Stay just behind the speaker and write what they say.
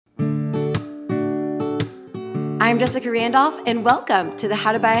I'm Jessica Randolph, and welcome to the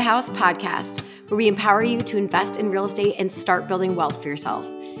How to Buy a House podcast, where we empower you to invest in real estate and start building wealth for yourself.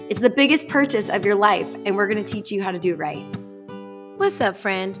 It's the biggest purchase of your life, and we're going to teach you how to do it right. What's up,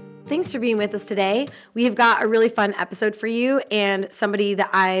 friend? Thanks for being with us today. We have got a really fun episode for you, and somebody that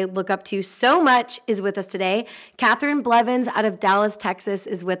I look up to so much is with us today. Catherine Blevins out of Dallas, Texas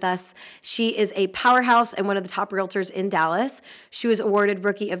is with us. She is a powerhouse and one of the top realtors in Dallas. She was awarded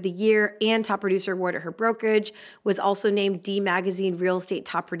Rookie of the Year and Top Producer Award at her brokerage, was also named D Magazine Real Estate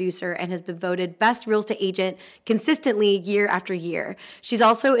Top Producer, and has been voted Best Real Estate Agent consistently year after year. She's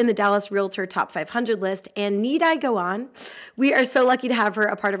also in the Dallas Realtor Top 500 list, and need I go on? We are so lucky to have her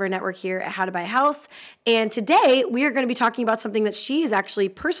a part of our network here at How to Buy a House. And today we are going to be talking about something that she is actually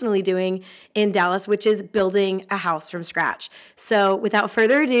personally doing in Dallas, which is building a house from scratch. So without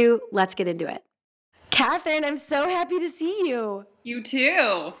further ado, let's get into it. Catherine, I'm so happy to see you. You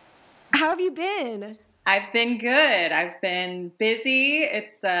too. How have you been? I've been good. I've been busy.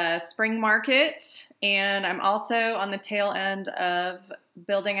 It's a spring market, and I'm also on the tail end of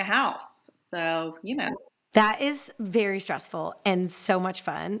building a house. So, That is very stressful and so much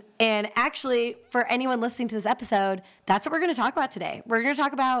fun. And actually, for anyone listening to this episode, that's what we're going to talk about today. We're going to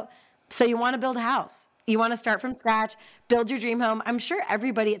talk about, so you want to build a house. You want to start from scratch, build your dream home. I'm sure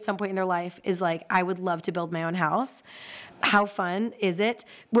everybody at some point in their life is like, I would love to build my own house. How fun is it?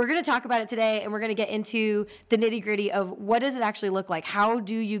 We're going to talk about it today, and we're going to get into the nitty-gritty of what does it actually look like? How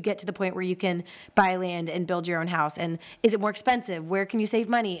do you get to the point where you can buy land and build your own house? And is it more expensive? Where can you save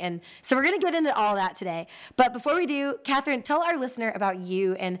money? And so we're going to get into all that today. But before we do, Catherine, tell our listener about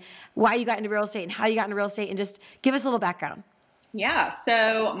you and why you got into real estate and how you got into real estate, and just give us a little background. Yeah.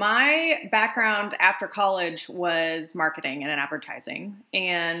 So my background after college was marketing and advertising,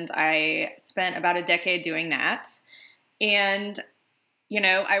 and I spent about a decade doing that. And,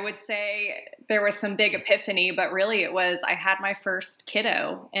 I would say there was some big epiphany, but really it was I had my first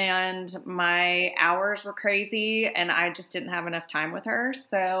kiddo and my hours were crazy and I just didn't have enough time with her.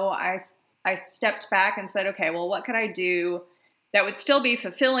 So I stepped back and said, okay, well, what could I do that would still be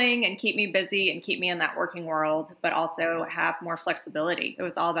fulfilling and keep me busy and keep me in that working world, but also have more flexibility? It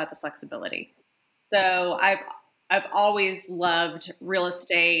was all about the flexibility. So I've always loved real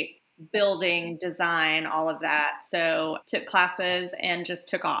estate, building, design, all of that. So took classes and just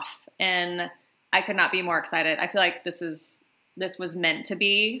took off. And I could not be more excited. I feel like this was meant to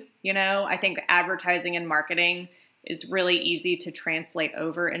be, I think advertising and marketing is really easy to translate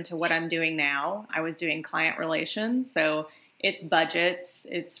over into what I'm doing now. I was doing client relations. So it's budgets,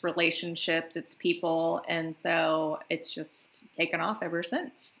 it's relationships, it's people. And so it's just taken off ever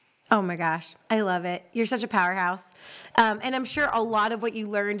since. Oh my gosh, I love it. You're such a powerhouse. And I'm sure a lot of what you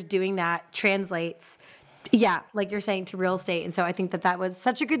learned doing that translates, like you're saying, to real estate. And so I think that was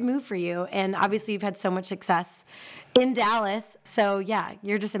such a good move for you. And obviously you've had so much success in Dallas. So yeah,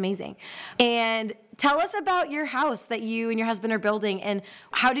 you're just amazing. And tell us about your house that you and your husband are building, and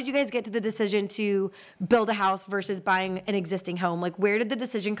how did you guys get to the decision to build a house versus buying an existing home? Like, where did the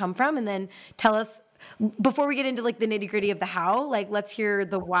decision come from? And then tell us, before we get into like the nitty gritty of the how, like let's hear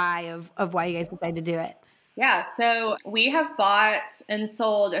the why of why you guys decided to do it. Yeah, so we have bought and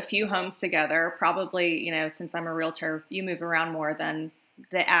sold a few homes together. Probably, since I'm a realtor, you move around more than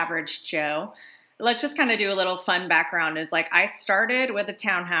the average Joe. Let's just kind of do a little fun background. Is like I started with a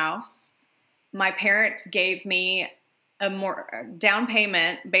townhouse. My parents gave me a more down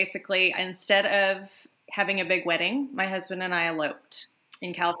payment. Basically, instead of having a big wedding, my husband and I eloped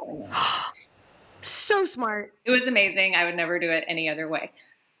in California. So smart. It was amazing. I would never do it any other way.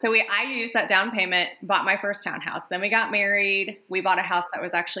 So I used that down payment, bought my first townhouse. Then we got married. We bought a house that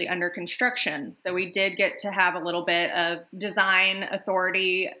was actually under construction. So we did get to have a little bit of design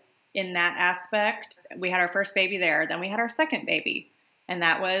authority in that aspect. We had our first baby there. Then we had our second baby. And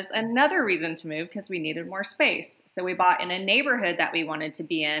that was another reason to move because we needed more space. So we bought in a neighborhood that we wanted to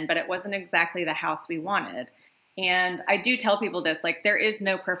be in, but it wasn't exactly the house we wanted. And I do tell people this, like there is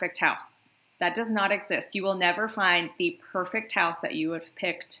no perfect house. That does not exist. You will never find the perfect house that you have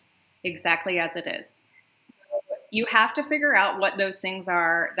picked exactly as it is. So you have to figure out what those things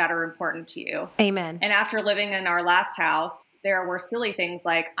are that are important to you. Amen. And after living in our last house, there were silly things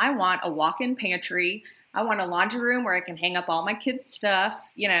like I want a walk-in pantry. I want a laundry room where I can hang up all my kids'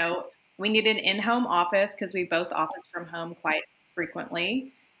 stuff. We needed an in-home office because we both office from home quite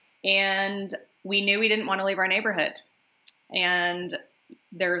frequently. And we knew we didn't want to leave our neighborhood. And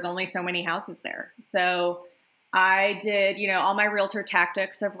there's only so many houses there. So I did, all my realtor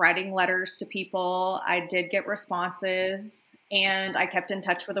tactics of writing letters to people. I did get responses, and I kept in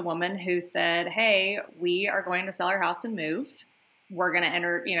touch with a woman who said, hey, we are going to sell our house and move. we're going to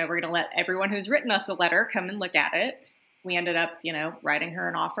enter, we're going to let everyone who's written us a letter come and look at it. We ended up, writing her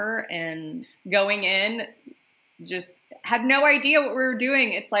an offer and going in, just had no idea what we were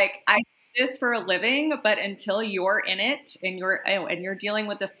doing. It's like, I do this for a living, but until you're in it and you're dealing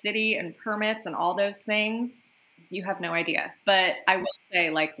with the city and permits and all those things, you have no idea. But I will say,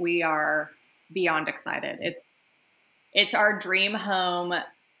 like, we are beyond excited. It's our dream home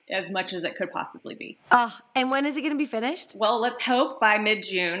as much as it could possibly be. Oh, and when is it going to be finished? Well, let's hope by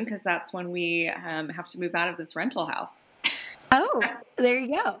mid-June, because that's when we have to move out of this rental house. Oh, there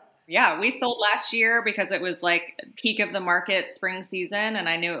you go. Yeah, we sold last year because it was like peak of the market spring season, and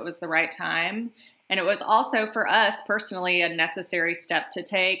I knew it was the right time. And it was also for us personally a necessary step to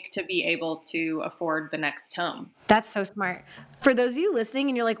take to be able to afford the next home. That's so smart. For those of you listening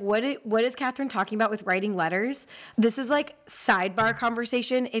and you're like, what is Catherine talking about with writing letters? This is like sidebar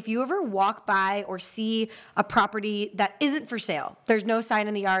conversation. If you ever walk by or see a property that isn't for sale, there's no sign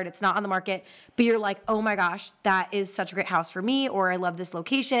in the yard, it's not on the market, but you're like, oh my gosh, that is such a great house for me, or I love this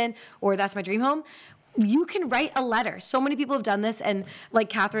location, or that's my dream home. You can write a letter. So many people have done this, and like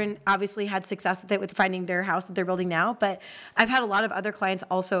Catherine obviously had success with it with finding their house that they're building now, but I've had a lot of other clients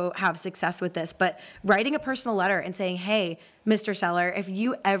also have success with this. But writing a personal letter and saying, hey, Mr. Seller, if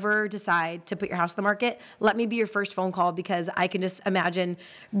you ever decide to put your house on the market, let me be your first phone call, because I can just imagine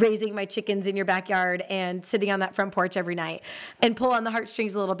raising my chickens in your backyard and sitting on that front porch every night, and pull on the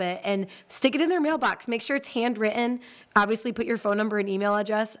heartstrings a little bit and stick it in their mailbox. Make sure it's handwritten. Obviously put your phone number and email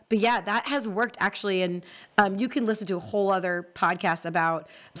address. But yeah, that has worked actually. And you can listen to a whole other podcast about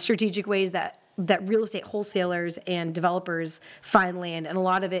strategic ways that real estate wholesalers and developers find land. And a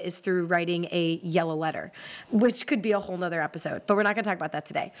lot of it is through writing a yellow letter, which could be a whole nother episode, but we're not going to talk about that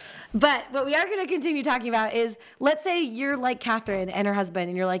today. But what we are going to continue talking about is, let's say you're like Catherine and her husband,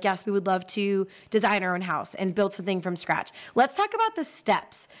 and you're like, yes, we would love to design our own house and build something from scratch. Let's talk about the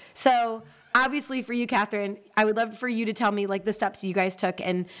steps. So obviously for you, Catherine, I would love for you to tell me like the steps you guys took.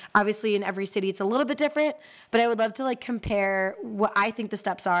 And obviously in every city, it's a little bit different, but I would love to like compare what I think the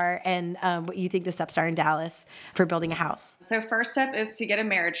steps are and what you think the steps are in Dallas for building a house. So first step is to get a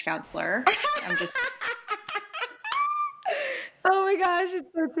marriage counselor. Oh my gosh, it's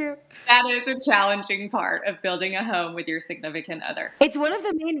so true. That is a challenging part of building a home with your significant other. It's one of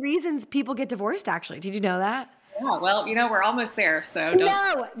the main reasons people get divorced, actually. Did you know that? Yeah, well, we're almost there, so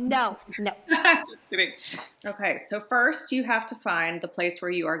don't. No. Just kidding. Okay, so first you have to find the place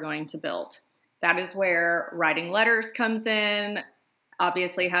where you are going to build. That is where writing letters comes in,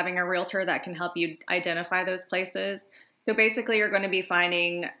 obviously having a realtor that can help you identify those places. So basically you're going to be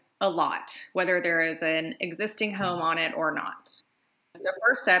finding a lot, whether there is an existing home on it or not. So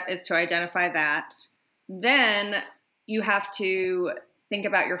first step is to identify that. Then you have to think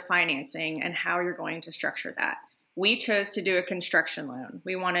about your financing and how you're going to structure that. We chose to do a construction loan.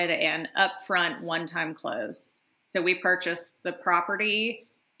 We wanted an upfront one-time close. So we purchased the property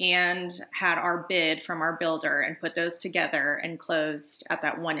and had our bid from our builder and put those together and closed at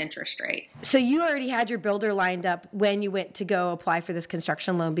that one interest rate. So you already had your builder lined up when you went to go apply for this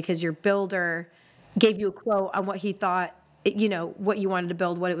construction loan, because your builder gave you a quote on what he thought, what you wanted to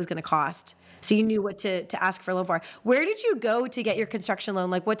build, what it was going to cost. So you knew what to ask for a loan for. Where did you go to get your construction loan?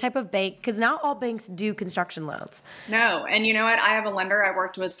 Like what type of bank? Because not all banks do construction loans. No. And you know what? I have a lender I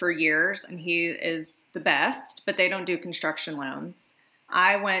worked with for years, and he is the best, but they don't do construction loans.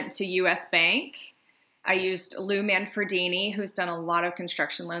 I went to U.S. Bank. I used Lou Manfredini, who's done a lot of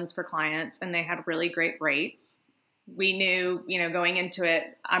construction loans for clients, and they had really great rates. We knew, going into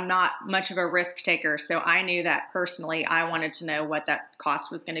it, I'm not much of a risk taker, so I knew that personally I wanted to know what that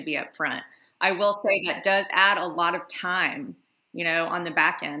cost was going to be up front. I will say that does add a lot of time, on the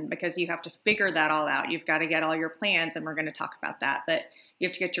back end, because you have to figure that all out. You've got to get all your plans, and we're going to talk about that. But you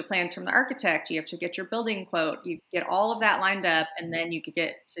have to get your plans from the architect. You have to get your building quote. You get all of that lined up, and then you could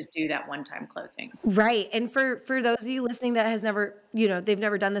get to do that one-time closing. Right. And for those of you listening that has never, they've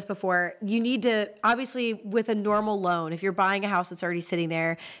never done this before, you need to, obviously with a normal loan, if you're buying a house that's already sitting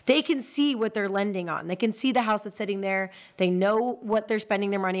there, they can see what they're lending on. They can see the house that's sitting there. They know what they're spending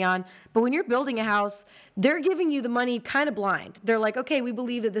their money on. But when you're building a house, they're giving you the money kind of blind. They're like, okay, we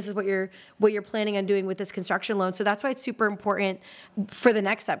believe that this is what you're planning on doing with this construction loan. So that's why it's super important for the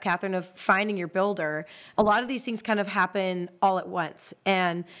next step, Catherine, of finding your builder. A lot of these things kind of happen all at once,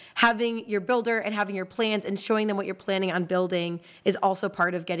 and having your builder and having your plans and showing them what you're planning on building is also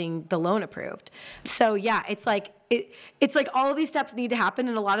part of getting the loan approved. So yeah, it's like all of these steps need to happen,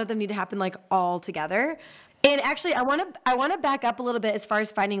 and a lot of them need to happen like all together. And actually, I want to back up a little bit as far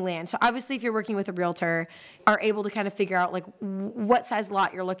as finding land. So obviously, if you're working with a realtor, are able to kind of figure out like what size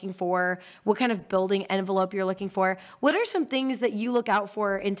lot you're looking for, what kind of building envelope you're looking for. What are some things that you look out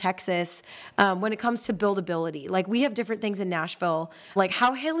for in Texas when it comes to buildability? Like we have different things in Nashville, like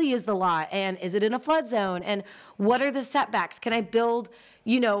how hilly is the lot, and is it in a flood zone, and what are the setbacks? Can I build?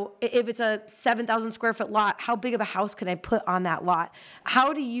 If it's a 7,000 square foot lot, how big of a house can I put on that lot?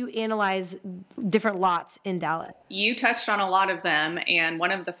 How do you analyze different lots in Dallas? You touched on a lot of them, and one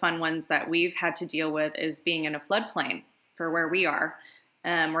of the fun ones that we've had to deal with is being in a floodplain for where we are.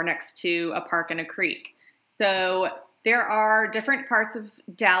 We're next to a park and a creek. So there are different parts of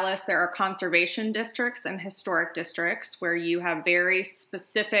Dallas. There are conservation districts and historic districts where you have very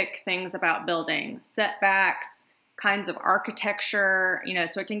specific things about building, setbacks, kinds of architecture,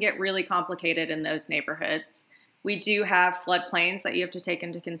 so it can get really complicated in those neighborhoods. We do have floodplains that you have to take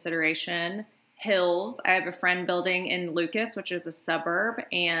into consideration. Hills. I have a friend building in Lucas, which is a suburb,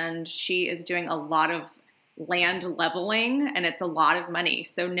 and she is doing a lot of land leveling, and it's a lot of money.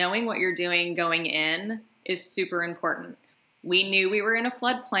 So knowing what you're doing going in is super important. We knew we were in a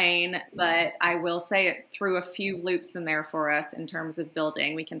floodplain, but I will say it threw a few loops in there for us in terms of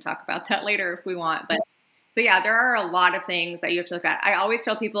building. We can talk about that later if we want, but so yeah, there are a lot of things that you have to look at. I always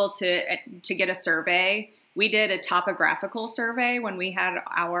tell people to get a survey. We did a topographical survey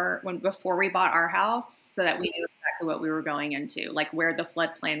before we bought our house, so that we knew exactly what we were going into, like where the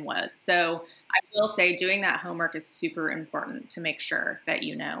floodplain was. So I will say doing that homework is super important to make sure that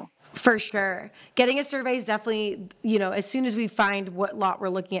you know. For sure. Getting a survey is definitely, as soon as we find what lot we're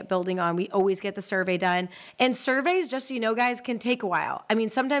looking at building on, we always get the survey done. And surveys, just so you know, guys, can take a while. I mean,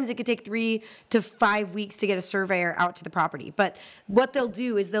 sometimes it could take 3 to 5 weeks to get a surveyor out to the property. But what they'll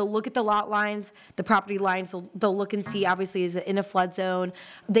do is they'll look at the lot lines, the property lines. They'll look and see, obviously, is it in a flood zone?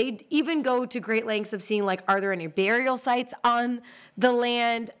 They even go to great lengths of seeing, like, are there any burial sites on the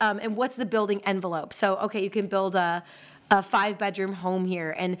land? And what's the building envelope? So, okay, you can build a 5-bedroom home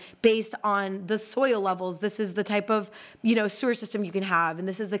here, and based on the soil levels, this is the type of sewer system you can have, and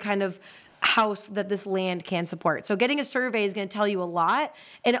this is the kind of house that this land can support. So getting a survey is going to tell you a lot,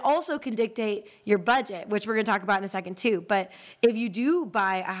 and it also can dictate your budget, which we're going to talk about in a second too. But if you do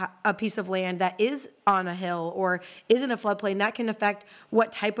buy a piece of land that is on a hill or is in a floodplain, that can affect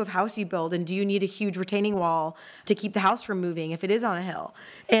what type of house you build, and do you need a huge retaining wall to keep the house from moving if it is on a hill?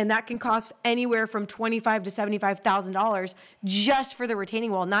 And that can cost anywhere from $25,000 to $75,000 just for the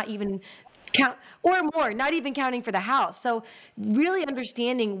retaining wall, not even count or more, not even counting for the house. So really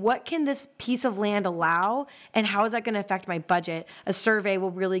understanding what can this piece of land allow and how is that going to affect my budget. A survey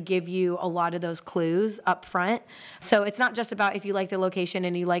will really give you a lot of those clues up front. So it's not just about if you like the location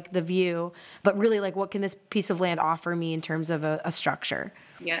and you like the view, but really like what can this piece of land offer me in terms of a structure.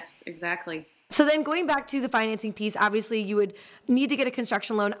 Yes, exactly. So then going back to the financing piece, obviously you would need to get a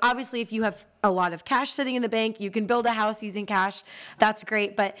construction loan. Obviously, if you have a lot of cash sitting in the bank, you can build a house using cash. That's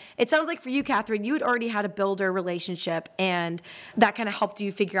great. But it sounds like for you, Catherine, you had already had a builder relationship, and that kind of helped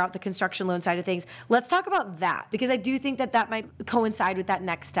you figure out the construction loan side of things. Let's talk about that, because I do think that might coincide with that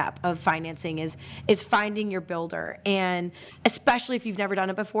next step of financing is finding your builder. And especially if you've never done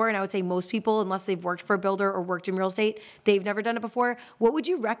it before, and I would say most people, unless they've worked for a builder or worked in real estate, they've never done it before. What would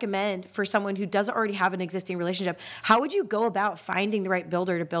you recommend for someone who doesn't already have an existing relationship? How would you go about finding the right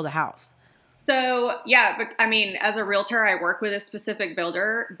builder to build a house? So, yeah, but I mean, as a realtor, I work with a specific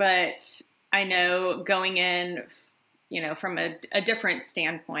builder, but I know going in, from a different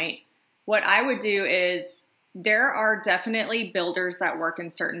standpoint, what I would do is there are definitely builders that work in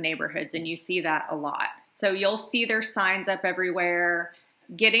certain neighborhoods, and you see that a lot. So you'll see their signs up everywhere.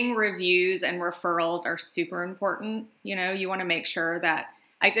 Getting reviews and referrals are super important. You want to make sure that,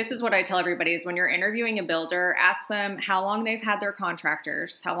 like, this is what I tell everybody is when you're interviewing a builder, ask them how long they've had their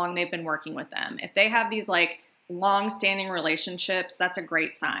contractors, how long they've been working with them. If they have these like long-standing relationships, that's a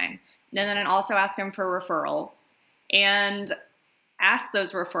great sign. And then also ask them for referrals, and ask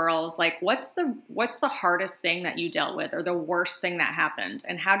those referrals, like, what's the hardest thing that you dealt with, or the worst thing that happened,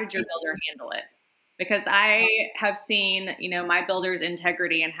 and how did your builder handle it? Because I have seen, my builder's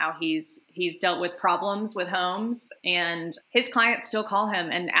integrity and how he's dealt with problems with homes, and his clients still call him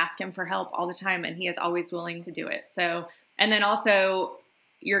and ask him for help all the time, and he is always willing to do it. So, and then also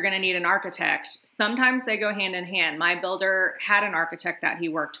you're going to need an architect. Sometimes they go hand in hand. My builder had an architect that he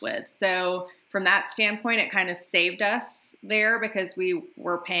worked with. So from that standpoint, it kind of saved us there because we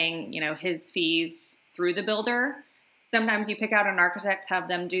were paying, his fees through the builder. Sometimes you pick out an architect, have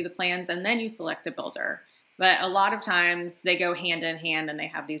them do the plans, and then you select the builder. But a lot of times they go hand in hand and they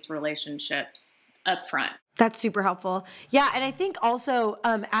have these relationships up front. That's super helpful. Yeah. And I think also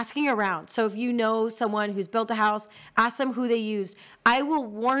asking around. So if you know someone who's built a house, ask them who they used. I will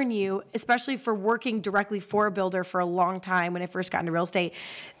warn you, especially for working directly for a builder for a long time when I first got into real estate,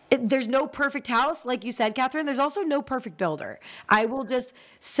 there's no perfect house. Like you said, Catherine, there's also no perfect builder. I will just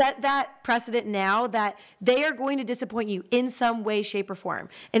set that precedent now that they are going to disappoint you in some way, shape, or form.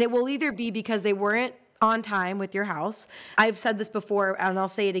 And it will either be because they weren't on time with your house. I've said this before, and I'll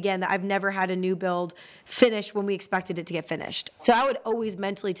say it again, that I've never had a new build finish when we expected it to get finished. So I would always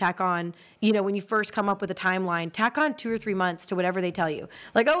mentally tack on, when you first come up with a timeline, tack on 2 or 3 months to whatever they tell you.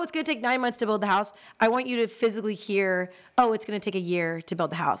 Like, oh, it's going to take 9 months to build the house. I want you to physically hear, oh, it's going to take a year to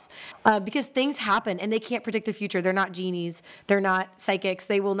build the house. Because things happen and they can't predict the future. They're not genies. They're not psychics.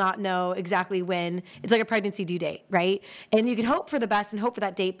 They will not know exactly when. It's like a pregnancy due date, right? And you can hope for the best and hope for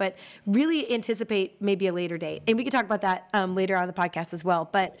that date, but really anticipate maybe a later date. And we can talk about that later on the podcast as well.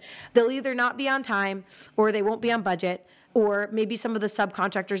 But they'll either not be on time or they won't be on budget, or maybe some of the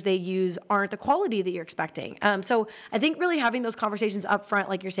subcontractors they use aren't the quality that you're expecting. So I think really having those conversations up front,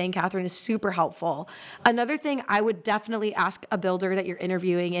 like you're saying, Catherine, is super helpful. Another thing I would definitely ask a builder that you're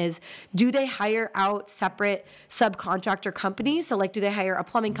interviewing is, do they hire out separate subcontractor companies? So like, do they hire a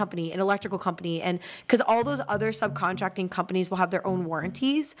plumbing company, an electrical company? And because all those other subcontracting companies will have their own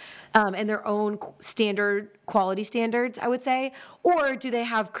warranties and their own standard quality standards, I would say. Or do they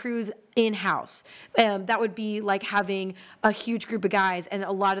have crews in-house? That would be like having a huge group of guys, and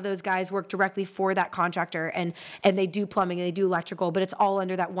a lot of those guys work directly for that contractor, and they do plumbing and they do electrical, but it's all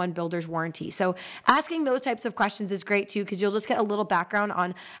under that one builder's warranty. So asking those types of questions is great too, because you'll just get a little background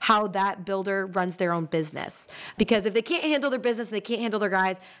on how that builder runs their own business. Because if they can't handle their business and they can't handle their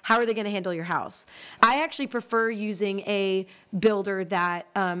guys, how are they going to handle your house? I actually prefer using a builder that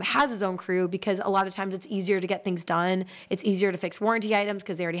has his own crew, because a lot of times it's easier to get things done. It's easier to fix warranty items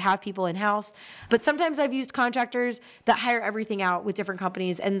because they already have people in-house. But sometimes I've used contractors that hire everything out with different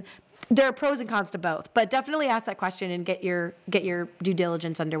companies, and there are pros and cons to both. But definitely ask that question and get your due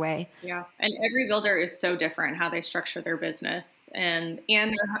diligence underway. Yeah, and every builder is so different how they structure their business and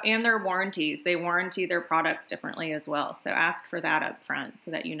their warranties. They warranty their products differently as well. So ask for that up front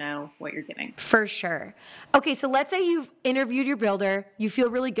so that you know what you're getting. For sure. Okay, so let's say you've interviewed your builder. You feel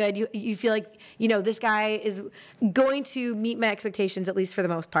really good. You feel like, this guy is going to meet my expectations, at least for the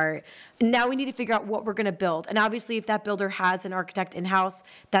most part. Now we need to figure out what we're going to build. And obviously, if that builder has an architect in-house,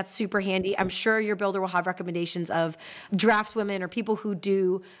 that's super handy. I'm sure your builder will have recommendations of draftswomen or people who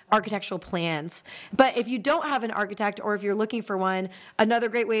do architectural plans. But if you don't have an architect, or if you're looking for one, another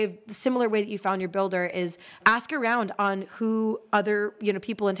great way, similar way that you found your builder, is ask around on who other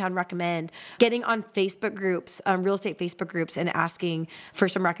people in town recommend. Getting on Facebook groups, real estate Facebook groups, and asking for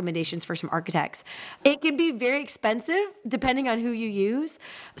some recommendations for some architects. It can be very expensive depending on who you use.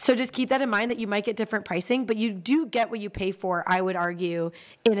 So just keep that in mind, that you might get different pricing, but you do get what you pay for, I would argue,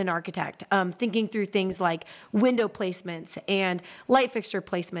 in an architect. Thinking through things like window placements and light fixture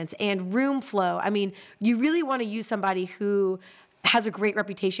placements and room flow. I mean, you really want to use somebody who has a great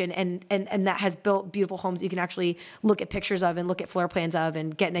reputation and that has built beautiful homes you can actually look at pictures of and look at floor plans of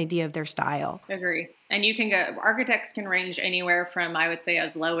and get an idea of their style. Agree. And architects can range anywhere from, I would say,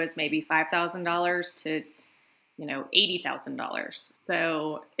 as low as maybe $5,000 to $80,000.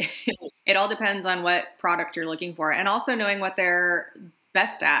 So it all depends on what product you're looking for, and also knowing what they're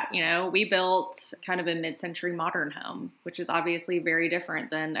best at. We built kind of a mid-century modern home, which is obviously very different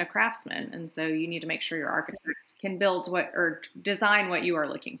than a craftsman. And so you need to make sure your architect can build or design what you are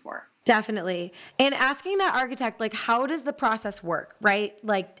looking for. Definitely. And asking that architect, like, how does the process work, right?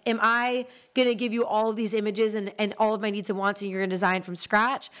 Like, am I going to give you all of these images and all of my needs and wants, and you're going to design from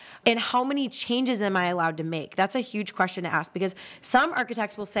scratch? And how many changes am I allowed to make? That's a huge question to ask, because some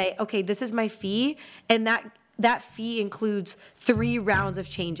architects will say, okay, this is my fee, and that fee includes 3 rounds of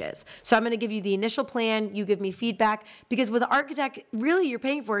changes. So I'm going to give you the initial plan, you give me feedback, because with an architect, really you're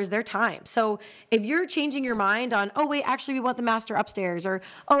paying for is their time. So if you're changing your mind on, oh wait, actually we want the master upstairs, or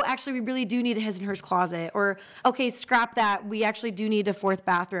oh, actually we really do need a his and hers closet, or okay, scrap that, we actually do need a 4th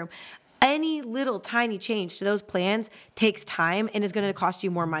bathroom. Any little tiny change to those plans takes time and is going to cost you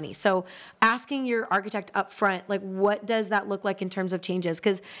more money. So asking your architect up front, like, what does that look like in terms of changes?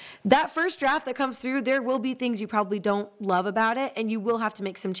 Because that first draft that comes through, there will be things you probably don't love about it, and you will have to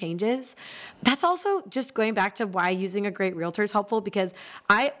make some changes. That's also just going back to why using a great realtor is helpful, because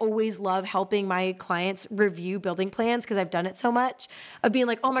I always love helping my clients review building plans, because I've done it so much, of being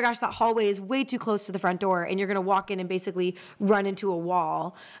like, oh my gosh, that hallway is way too close to the front door, and you're going to walk in and basically run into a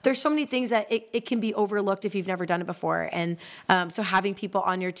wall. There's so many things things that it can be overlooked if you've never done it before. And so having people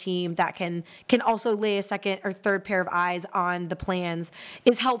on your team that can also lay a second or third pair of eyes on the plans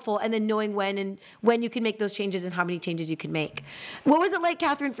is helpful. And then knowing when you can make those changes and how many changes you can make. What was it like,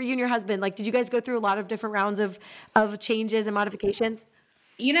 Catherine, for you and your husband? Like, did you guys go through a lot of different rounds of changes and modifications?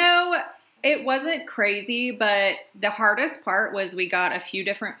 It wasn't crazy, but the hardest part was we got a few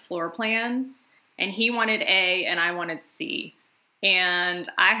different floor plans, and he wanted A and I wanted C. And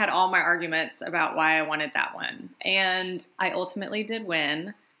I had all my arguments about why I wanted that one. And I ultimately did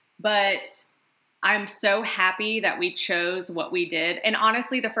win, but I'm so happy that we chose what we did. And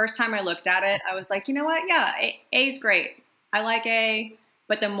honestly, the first time I looked at it, I was like, you know what? Yeah, A's great. I like A.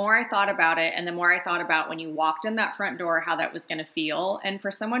 But the more I thought about it, and the more I thought about when you walked in that front door, how that was going to feel. And for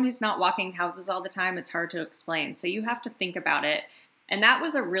someone who's not walking houses all the time, it's hard to explain. So you have to think about it. And that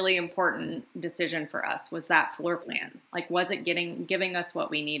was a really important decision for us, was that floor plan. Like, was it giving us what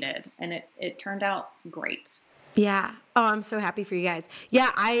we needed? And it turned out great. Yeah. Oh, I'm so happy for you guys.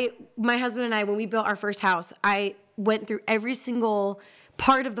 Yeah. My husband and I, when we built our first house, I went through every single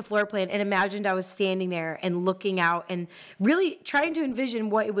part of the floor plan and imagined I was standing there and looking out and really trying to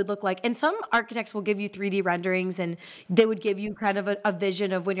envision what it would look like. And some architects will give you 3D renderings, and they would give you kind of a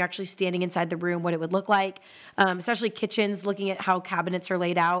vision of when you're actually standing inside the room, what it would look like, especially kitchens, looking at how cabinets are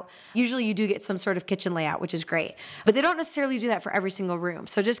laid out. Usually you do get some sort of kitchen layout, which is great. But they don't necessarily do that for every single room.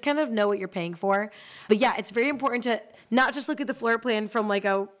 So just kind of know what you're paying for. But yeah, it's very important to not just look at the floor plan from like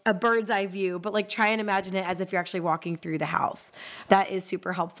a bird's eye view, but like try and imagine it as if you're actually walking through the house. That is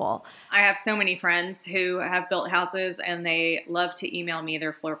super helpful. I have so many friends who have built houses, and they love to email me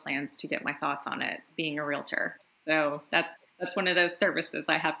their floor plans to get my thoughts on it, being a realtor. So that's one of those services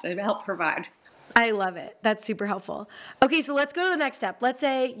I have to help provide. I love it. That's super helpful. Okay, so let's go to the next step. Let's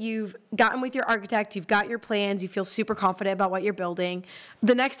say you've gotten with your architect, you've got your plans, you feel super confident about what you're building.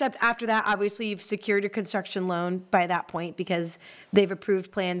 The next step after that, obviously, you've secured your construction loan by that point because they've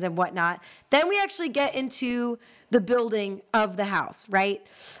approved plans and whatnot. Then we actually get into the building of the house, right?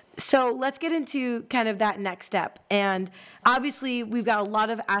 So let's get into kind of that next step. And obviously, we've got a lot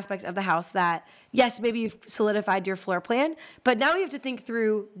of aspects of the house that, yes, maybe you've solidified your floor plan, but now you have to think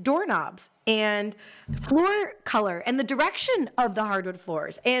through doorknobs and floor color and the direction of the hardwood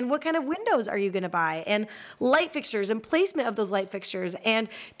floors and what kind of windows are you going to buy and light fixtures and placement of those light fixtures and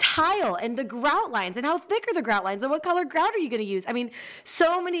tile and the grout lines and how thick are the grout lines and what color grout are you going to use. I mean,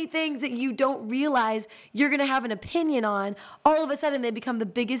 so many things that you don't realize you're going to have an opinion on. All of a sudden, they become the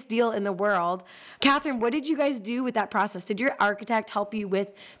biggest deal in the world. Catherine, what did you guys do with that process? Did your architect help you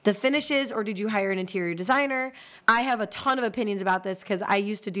with the finishes, or did you hire an interior designer? I have a ton of opinions about this because I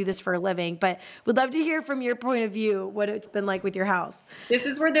used to do this for a living, but would love to hear from your point of view what it's been like with your house. This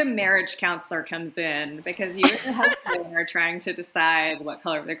is where the marriage counselor comes in, because you and your husband are trying to decide what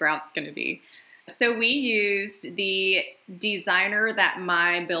color the grout's going to be. So we used the designer that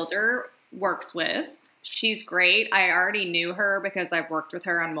my builder works with. She's great. I already knew her because I've worked with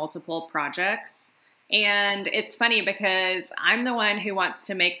her on multiple projects. And it's funny because I'm the one who wants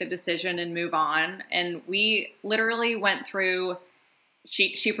to make the decision and move on. And we literally went through,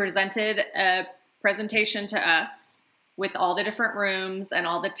 she presented a presentation to us with all the different rooms and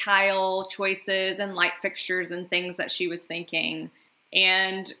all the tile choices and light fixtures and things that she was thinking.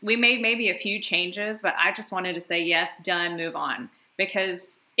 And we made maybe a few changes, but I just wanted to say, yes, done, move on,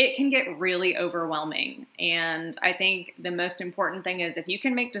 because it can get really overwhelming. And I think the most important thing is if you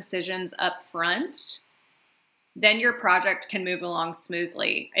can make decisions up front, then your project can move along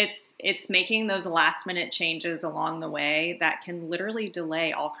smoothly. It's making those last minute changes along the way that can literally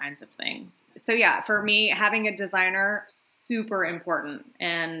delay all kinds of things. So yeah, for me, having a designer, super important.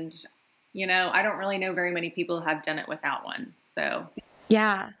 And, I don't really know very many people who have done it without one. So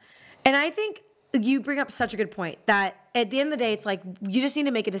yeah. And I think you bring up such a good point that at the end of the day, it's like you just need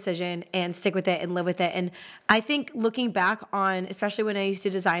to make a decision and stick with it and live with it. And I think looking back on, especially when I used to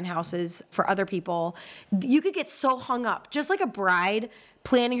design houses for other people, you could get so hung up, just like a bride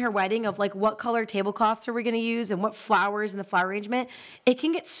planning her wedding, of like what color tablecloths are we going to use and what flowers and the flower arrangement. It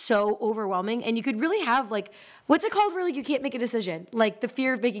can get so overwhelming, and you could really have like, what's it called where like you can't make a decision, like the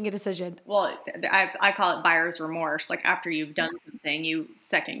fear of making a decision. Well, I call it buyer's remorse. Like after you've done something, you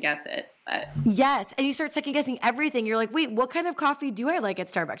second guess it. But yes, and you start second guessing everything. You're like, wait, what kind of coffee do I like at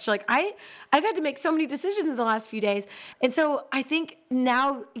Starbucks? You're like, I've had to make so many decisions in the last few days. And so I think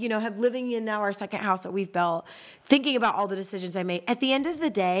now, have living in now our second house that we've built, thinking about all the decisions I made, at the end of the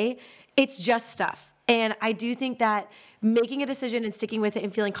day, it's just stuff. And I do think that making a decision and sticking with it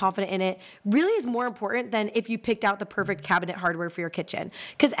and feeling confident in it really is more important than if you picked out the perfect cabinet hardware for your kitchen.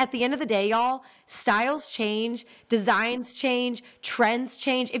 Because at the end of the day, y'all, styles change, designs change, trends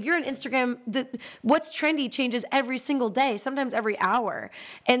change. If you're on Instagram, what's trendy changes every single day, sometimes every hour.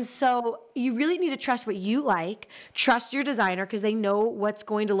 And so you really need to trust what you like, trust your designer because they know what's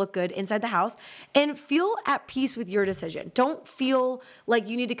going to look good inside the house, and feel at peace with your decision. Don't feel like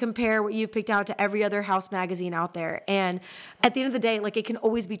you need to compare what you've picked out to every other house magazine out there. And at the end of the day, like, it can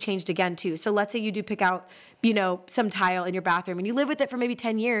always be changed again too. So let's say you do pick out, some tile in your bathroom and you live with it for maybe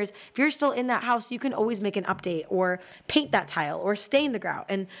 10 years. If you're still in that house, you can always make an update or paint that tile or stain the grout.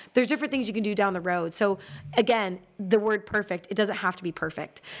 And there's different things you can do down the road. So again, the word perfect, it doesn't have to be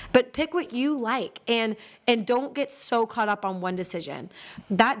perfect, but pick what you like and don't get so caught up on one decision.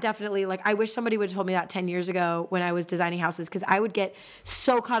 That definitely, like, I wish somebody would have told me that 10 years ago when I was designing houses, because I would get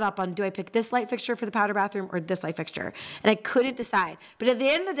so caught up on, do I pick this light fixture for the powder bathroom or this light fixture? And I couldn't decide. But at the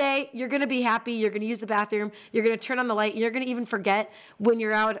end of the day, you're going to be happy. You're going to use the bathroom. You're going to turn on the light. You're going to even forget when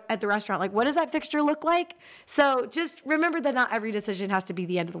you're out at the restaurant, like, what does that fixture look like? So just remember that not every decision has to be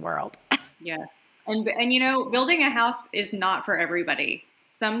the end of the world. Yes. And building a house is not for everybody.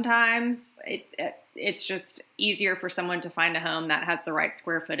 Sometimes it's just easier for someone to find a home that has the right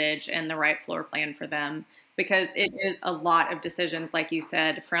square footage and the right floor plan for them, because it is a lot of decisions, like you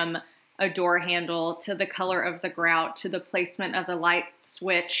said, from a door handle to the color of the grout to the placement of the light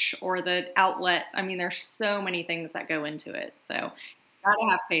switch or the outlet. I mean, there's so many things that go into it. So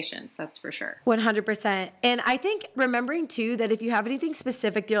gotta have patience, that's for sure. 100%. And I think remembering too that if you have anything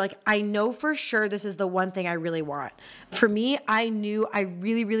specific, you're like, I know for sure this is the one thing I really want. For me, I knew I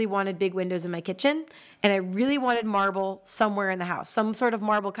really, really wanted big windows in my kitchen, and I really wanted marble somewhere in the house, some sort of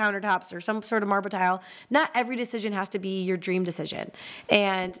marble countertops or some sort of marble tile. Not every decision has to be your dream decision.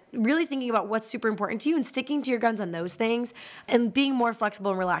 And really thinking about what's super important to you and sticking to your guns on those things and being more flexible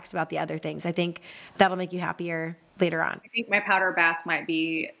and relaxed about the other things. I think that'll make you happier later on. I think my powder bath might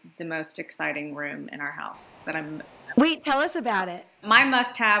be the most exciting room in our house that I'm... Wait, tell us about it. My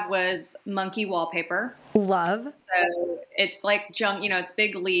must-have was monkey wallpaper. Love. So it's like junk, it's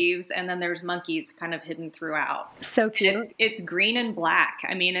big leaves, and then there's monkeys kind of hidden throughout. So cute. It's green and black.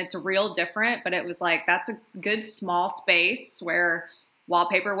 I mean, it's real different, but it was like, that's a good small space where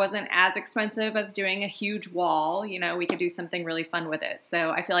wallpaper wasn't as expensive as doing a huge wall. We could do something really fun with it.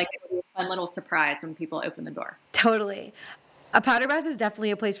 So I feel like it would be a fun little surprise when people open the door. Totally. A powder bath is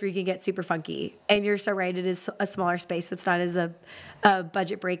definitely a place where you can get super funky. And you're so right. It is a smaller space. That's not as a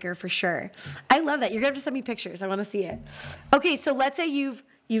budget breaker for sure. I love that. You're going to have to send me pictures. I want to see it. Okay, so let's say you've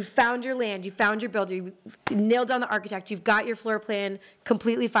found your land, you found your builder, you've nailed down the architect, you've got your floor plan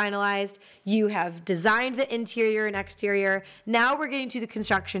completely finalized, you have designed the interior and exterior. Now we're getting to the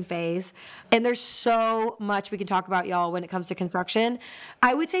construction phase, and there's so much we can talk about, y'all, when it comes to construction.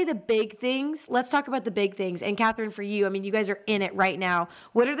 I would say the big things, let's talk about the big things. And Catherine, for you, I mean, you guys are in it right now.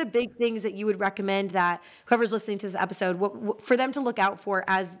 What are the big things that you would recommend that whoever's listening to this episode, for them to look out for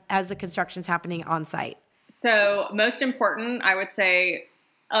as the construction's happening on site? So most important, I would say,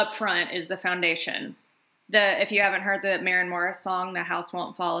 up front is the foundation. If you haven't heard the Maren Morris song, "The House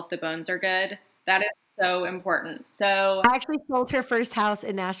Won't Fall If the Bones Are Good," that is so important. So I actually sold her first house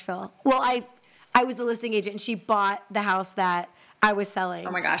in Nashville. Well, I was the listing agent, and she bought the house that I was selling.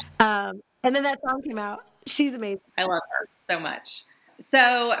 Oh my gosh. And then that song came out. She's amazing. I love her so much.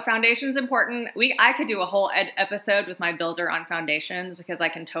 So foundation's important. I could do a whole episode with my builder on foundations, because I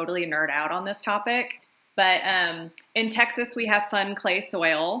can totally nerd out on this topic. But in Texas, we have fun clay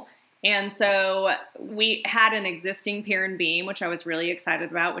soil. And so we had an existing pier and beam, which I was really excited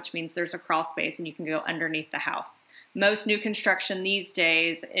about, which means there's a crawl space and you can go underneath the house. Most new construction these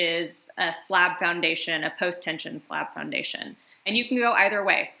days is a slab foundation, a post-tension slab foundation. And you can go either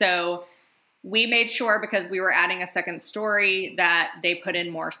way. So we made sure, because we were adding a second story, that they put in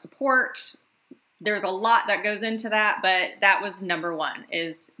more support. There's a lot that goes into that, but that was number one,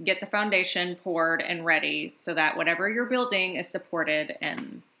 is get the foundation poured and ready so that whatever you're building is supported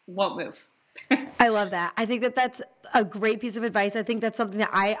and won't move. I love that. I think that that's a great piece of advice. I think that's something that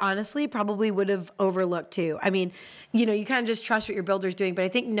I honestly probably would have overlooked too. I mean, you kind of just trust what your builder's doing, but I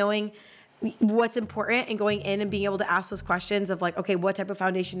think knowing what's important and going in and being able to ask those questions of like, okay, what type of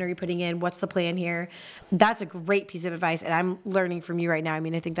foundation are you putting in? What's the plan here? That's a great piece of advice. And I'm learning from you right now. I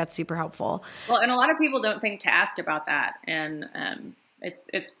mean, I think that's super helpful. Well, and a lot of people don't think to ask about that. And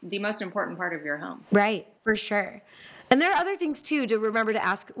it's the most important part of your home. Right. For sure. And there are other things too to remember to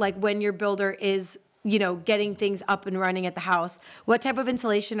ask, like when your builder is getting things up and running at the house, what type of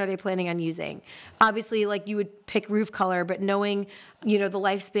insulation are they planning on using? Obviously, like you would pick roof color, but knowing, the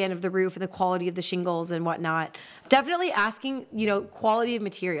lifespan of the roof and the quality of the shingles and whatnot. Definitely asking, quality of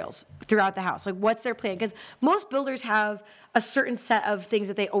materials throughout the house. Like what's their plan? Because most builders have a certain set of things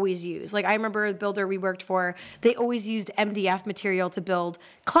that they always use. Like I remember a builder we worked for, they always used MDF material to build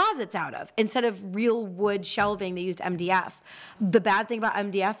closets out of. Instead of real wood shelving, they used MDF. The bad thing about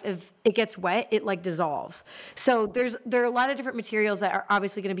MDF, if it gets wet, it like dissolves. So there are a lot of different materials that are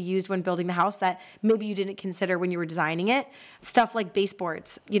obviously going to be used when building the house that maybe you didn't consider when you were designing it. Stuff like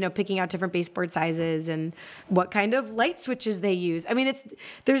baseboards, picking out different baseboard sizes and what kind of light switches they use. I mean,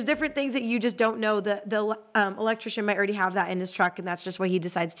 there's different things that you just don't know. The electrician might already have that in his truck, and that's just what he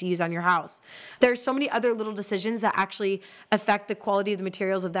decides to use on your house. There's so many other little decisions that actually affect the quality of the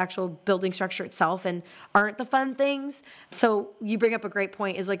materials of the actual building structure itself and aren't the fun things. So you bring up a great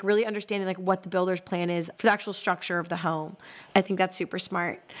point, is like really understanding like what the builder's plan is for the actual structure of the home. I think that's super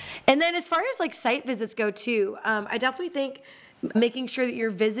smart. And then as far as like site visits go too, I definitely think making sure that you're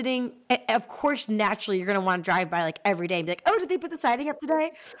visiting, of course, naturally, you're going to want to drive by like every day and be like, oh, did they put the siding up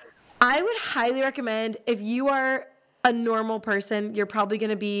today? I would highly recommend, if you are a normal person, you're probably going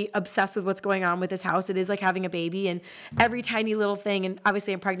to be obsessed with what's going on with this house. It is like having a baby, and every tiny little thing, and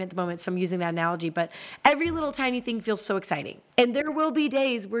obviously I'm pregnant at the moment, so I'm using that analogy, but every little tiny thing feels so exciting. And there will be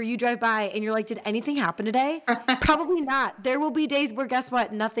days where you drive by and you're like, did anything happen today? Probably not. There will be days where, guess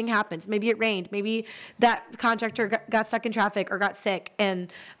what? Nothing happens. Maybe it rained. Maybe that contractor got stuck in traffic or got sick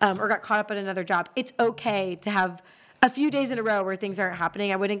and or got caught up in another job. It's okay to have a few days in a row where things aren't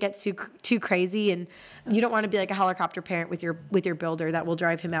happening. I wouldn't get too crazy, and you don't want to be like a helicopter parent with your builder. That will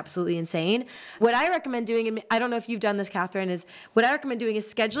drive him absolutely insane. What I recommend doing, and I don't know if you've done this, Catherine, is what I recommend doing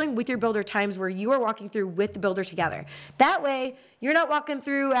is scheduling with your builder times where you are walking through with the builder together. That way, you're not walking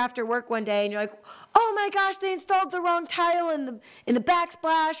through after work one day and you're like, oh my gosh, they installed the wrong tile in the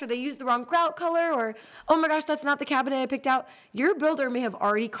backsplash, or they used the wrong grout color, or oh my gosh, that's not the cabinet I picked out. Your builder may have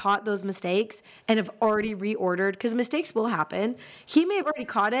already caught those mistakes and have already reordered, because mistakes will happen. He may have already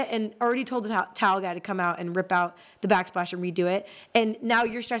caught it and already told the tile guy to come out and rip out the backsplash and redo it. And now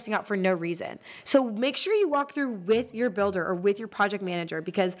you're stressing out for no reason. So make sure you walk through with your builder or with your project manager,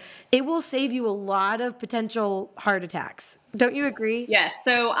 because it will save you a lot of potential heart attacks. Don't you agree? Yes.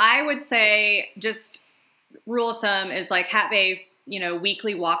 So I would say, just rule of thumb is like, have a,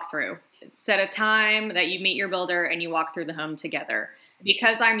 weekly walkthrough. Set a time that you meet your builder and you walk through the home together.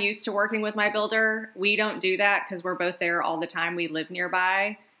 Because I'm used to working with my builder, we don't do that because we're both there all the time. We live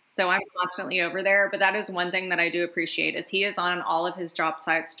nearby. So I'm constantly over there. But that is one thing that I do appreciate, is he is on all of his job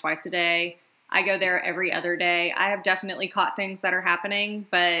sites twice a day. I go there every other day. I have definitely caught things that are happening,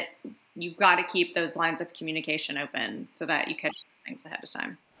 but you've got to keep those lines of communication open so that you catch things ahead of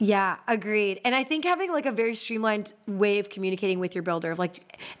time. Yeah, agreed. And I think having like a very streamlined way of communicating with your builder,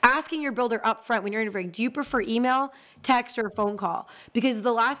 like asking your builder up front when you're interviewing, do you prefer email, text, or phone call? Because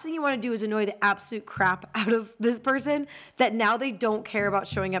the last thing you want to do is annoy the absolute crap out of this person that now they don't care about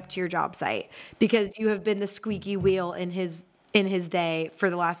showing up to your job site because you have been the squeaky wheel in his day for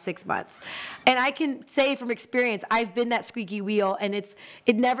the last 6 months. And I can say from experience, I've been that squeaky wheel, and it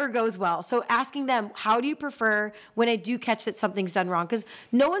never goes well. So asking them, how do you prefer when I do catch that something's done wrong? Because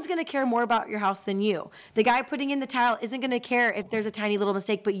no one's going to care more about your house than you. The guy putting in the tile isn't going to care if there's a tiny little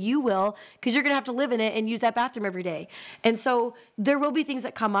mistake, but you will, because you're going to have to live in it and use that bathroom every day. And so there will be things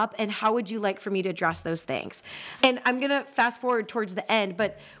that come up, and how would you like for me to address those things? And I'm going to fast forward towards the end,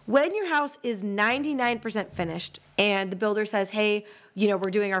 but when your house is 99% finished and the builder says, hey,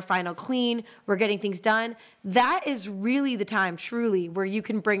 we're doing our final clean, we're getting things done, that is really the time, truly, where you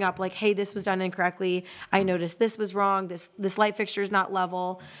can bring up like, hey, this was done incorrectly. I noticed this was wrong. This light fixture is not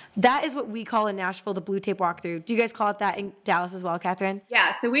level. That is what we call in Nashville the blue tape walkthrough. Do you guys call it that in Dallas as well, Catherine?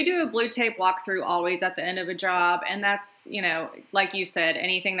 Yeah, so we do a blue tape walkthrough always at the end of a job. And that's, like you said,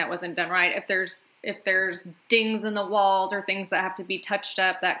 anything that wasn't done right. If there's dings in the walls or things that have to be touched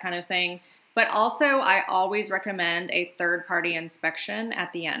up, that kind of thing. But also, I always recommend a third-party inspection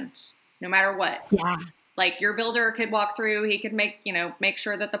at the end, no matter what. Yeah. Like your builder could walk through, he could make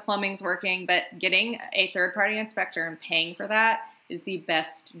sure that the plumbing's working, but getting a third-party inspector and paying for that is the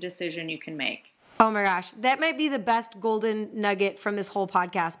best decision you can make. Oh my gosh, that might be the best golden nugget from this whole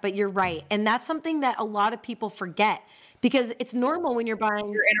podcast, but you're right. And that's something that a lot of people forget. because it's normal when you're buying.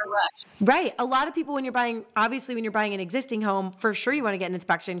 You're in a rush. Right. A lot of people, when you're buying an existing home, for sure you want to get an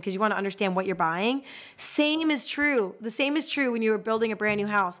inspection because you want to understand what you're buying. Same is true. The same is true when you are building a brand new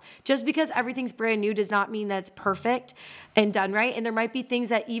house. Just because everything's brand new does not mean that it's perfect and done right. And there might be things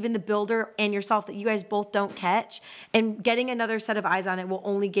that even the builder and yourself that you guys both don't catch. And getting another set of eyes on it will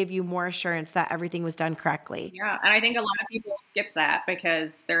only give you more assurance that everything was done correctly. Yeah. And I think a lot of people skip that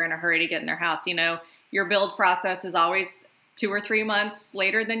because they're in a hurry to get in their house. Your build process is always 2 or 3 months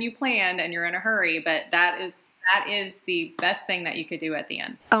later than you planned and you're in a hurry, but that is the best thing that you could do at the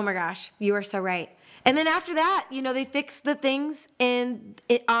end. Oh my gosh, you are so right. And then after that, they fix the things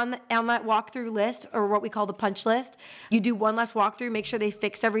on that walkthrough list, or what we call the punch list. You do one last walkthrough, make sure they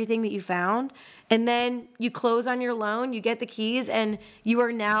fixed everything that you found, and then you close on your loan, you get the keys, and you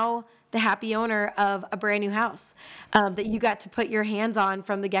are now the happy owner of a brand new house that you got to put your hands on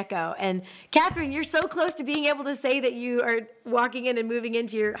from the get-go. And Catherine, you're so close to being able to say that you are walking in and moving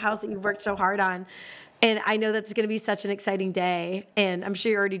into your house that you've worked so hard on. And I know that's going to be such an exciting day. And I'm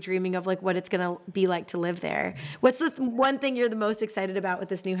sure you're already dreaming of what it's going to be like to live there. What's the one thing you're the most excited about with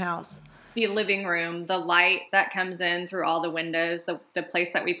this new house? The living room, the light that comes in through all the windows, the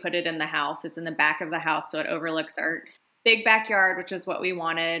place that we put it in the house. It's in the back of the house, so it overlooks our big backyard, which is what we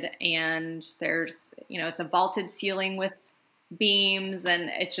wanted. And there's, it's a vaulted ceiling with beams. And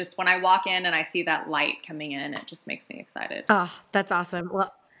it's just, when I walk in and I see that light coming in, it just makes me excited. Oh, that's awesome.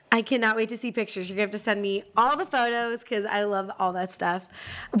 Well, I cannot wait to see pictures. You're going to have to send me all the photos because I love all that stuff.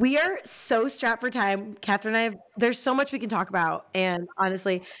 We are so strapped for time. Catherine and there's so much we can talk about. And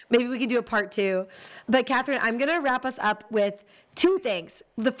honestly, maybe we can do a part 2. But Catherine, I'm going to wrap us up with 2 things.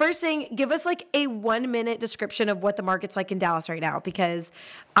 The first thing, give us a 1-minute description of what the market's like in Dallas right now, because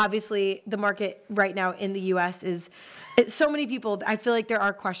obviously the market right now in the U.S. so many people, I feel like there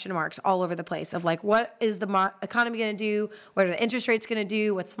are question marks all over the place of what is the economy going to do? What are the interest rates going to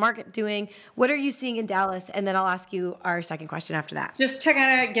do? What's the market doing? What are you seeing in Dallas? And then I'll ask you our second question after that. Just to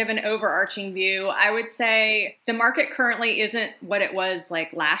kind of give an overarching view, I would say the market currently isn't what it was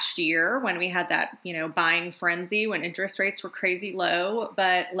last year when we had that, buying frenzy when interest rates were crazy low.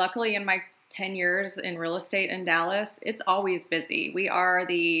 But luckily in my 10 years in real estate in Dallas, it's always busy. We are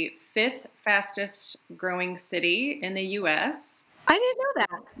the 5th fastest growing city in the U.S. I didn't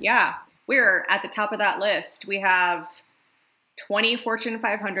know that. Yeah, we're at the top of that list. We have 20 Fortune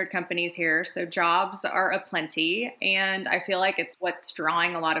 500 companies here, so jobs are aplenty, and I feel like it's what's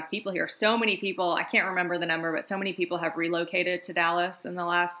drawing a lot of people here. So many people, I can't remember the number, but so many people have relocated to Dallas in the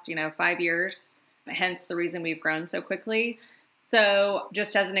last 5 years, hence the reason we've grown so quickly. So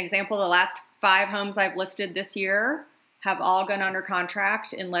just as an example, the last 5 homes I've listed this year have all gone under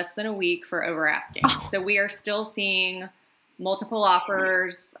contract in less than a week for over asking. So we are still seeing multiple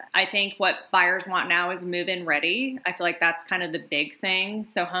offers. I think what buyers want now is move-in ready. I feel like that's kind of the big thing.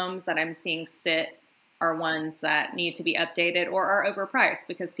 So homes that I'm seeing sit are ones that need to be updated or are overpriced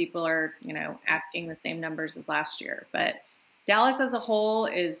because people are, asking the same numbers as last year. But Dallas as a whole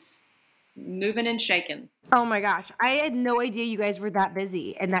is moving and shaking. Oh my gosh. I had no idea you guys were that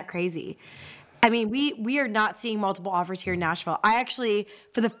busy and that crazy. I mean, we are not seeing multiple offers here in Nashville. I actually,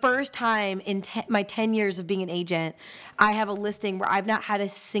 for the first time in my 10 years of being an agent, I have a listing where I've not had a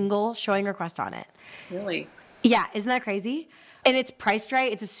single showing request on it. Really? Yeah. Isn't that crazy? And it's priced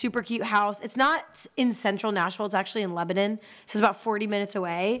right. It's a super cute house. It's not in central Nashville. It's actually in Lebanon. So it's about 40 minutes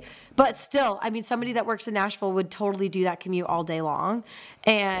away. But still, I mean, somebody that works in Nashville would totally do that commute all day long.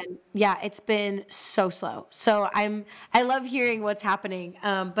 And yeah, it's been so slow. So I love hearing what's happening.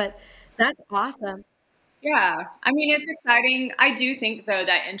 But that's awesome. Yeah. I mean, it's exciting. I do think, though,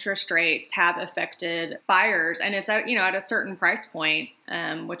 that interest rates have affected buyers, and it's at a certain price point,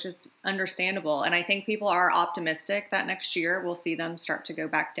 which is understandable. And I think people are optimistic that next year we'll see them start to go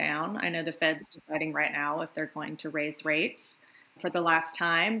back down. I know the Fed's deciding right now if they're going to raise rates for the last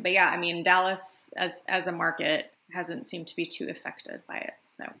time. But yeah, I mean, Dallas as a market hasn't seemed to be too affected by it.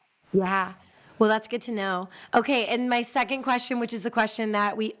 So yeah. Well, that's good to know. Okay, and my second question, which is the question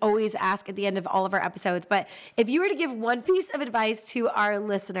that we always ask at the end of all of our episodes, but if you were to give one piece of advice to our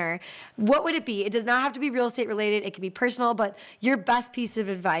listener, what would it be? It does not have to be real estate related. It can be personal, but your best piece of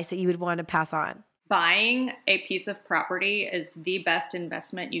advice that you would want to pass on. Buying a piece of property is the best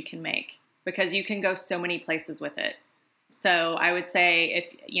investment you can make because you can go so many places with it. So I would say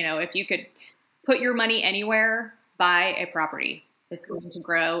if you could put your money anywhere, buy a property. It's going to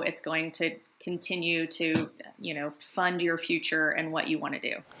grow. It's going to continue to, fund your future and what you want to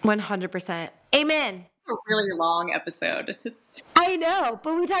do. 100%. Amen. A really long episode. I I know,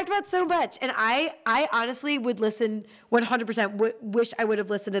 but we talked about so much. And I honestly would listen 100%, wish I would have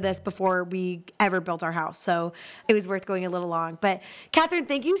listened to this before we ever built our house. So it was worth going a little long. But Catherine,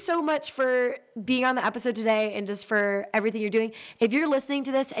 thank you so much for being on the episode today and just for everything you're doing. If you're listening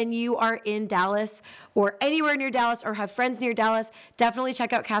to this and you are in Dallas or anywhere near Dallas or have friends near Dallas, definitely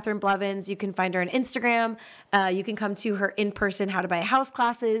check out Catherine Blevins. You can find her on Instagram. You can come to her in-person How to Buy a House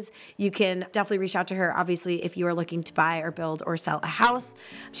classes. You can definitely reach out to her, obviously, if you are looking to buy or build or sell a house.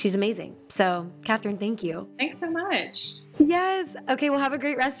 She's amazing. So, Catherine, thank you. Thanks so much. Yes. Okay, well, have a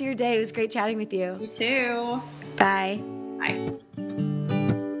great rest of your day. It was great chatting with you. You too. Bye. Bye.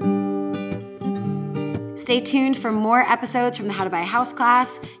 Stay tuned for more episodes from the How to Buy a House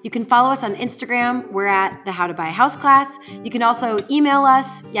class. You can follow us on Instagram. We're at the How to Buy a House class. You can also email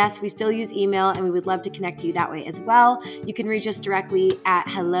us. Yes, we still use email, and we would love to connect to you that way as well. You can reach us directly at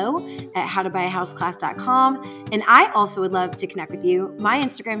hello@howtobuyahouseClass.com. And I also would love to connect with you. My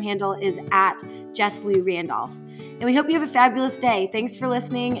Instagram handle is at Jess Lou Randolph. And we hope you have a fabulous day. Thanks for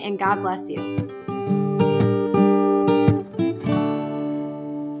listening, and God bless you.